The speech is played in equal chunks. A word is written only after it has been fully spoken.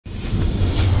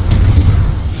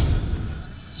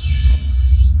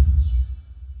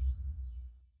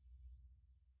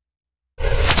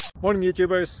Morning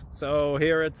YouTubers. So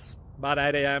here it's about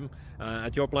 8 a.m.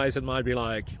 At your place it might be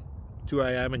like 2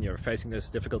 a.m. and you're facing this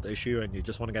difficult issue and you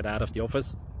just want to get out of the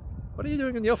office. What are you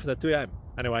doing in the office at 2 a.m.?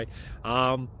 Anyway,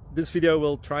 this video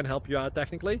will try and help you out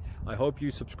technically. I hope you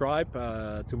subscribe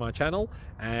to my channel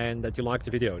and that you like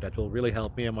the video. That will really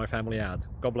help me and my family out.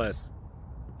 God bless.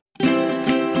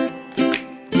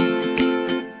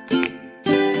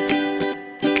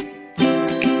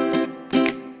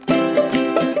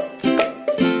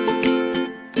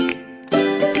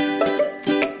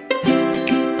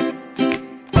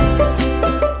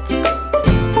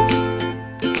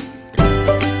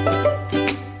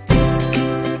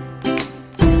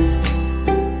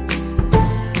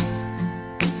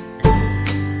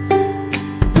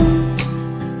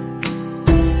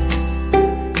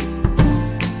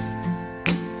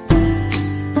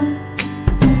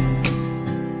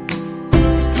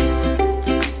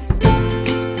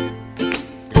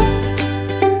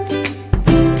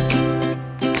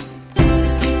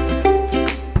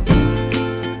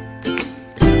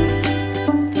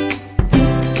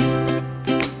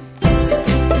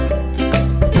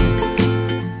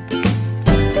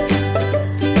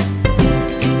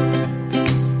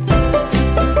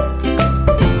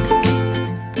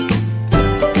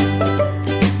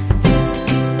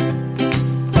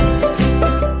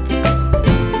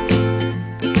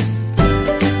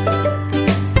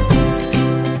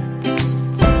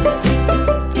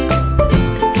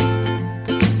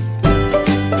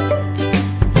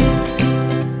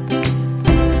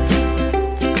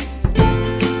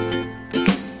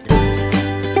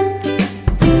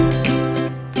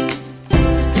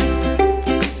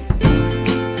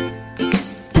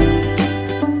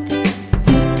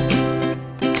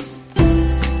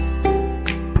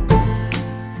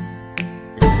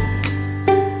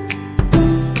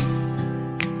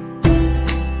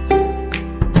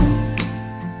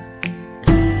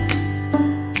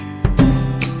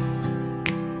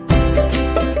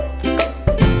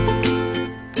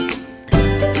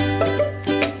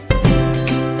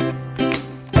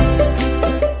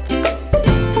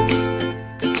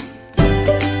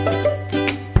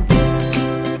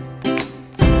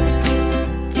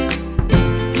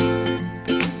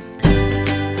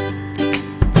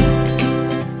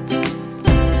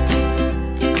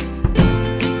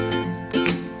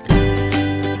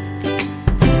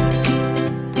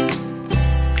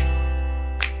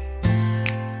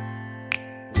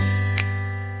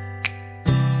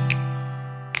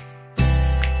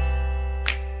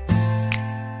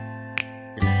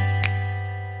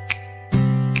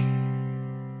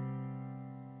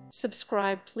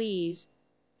 Subscribe, please.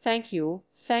 Thank you.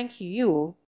 Thank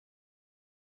you.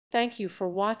 Thank you for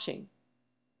watching.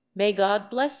 May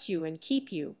God bless you and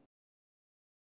keep you.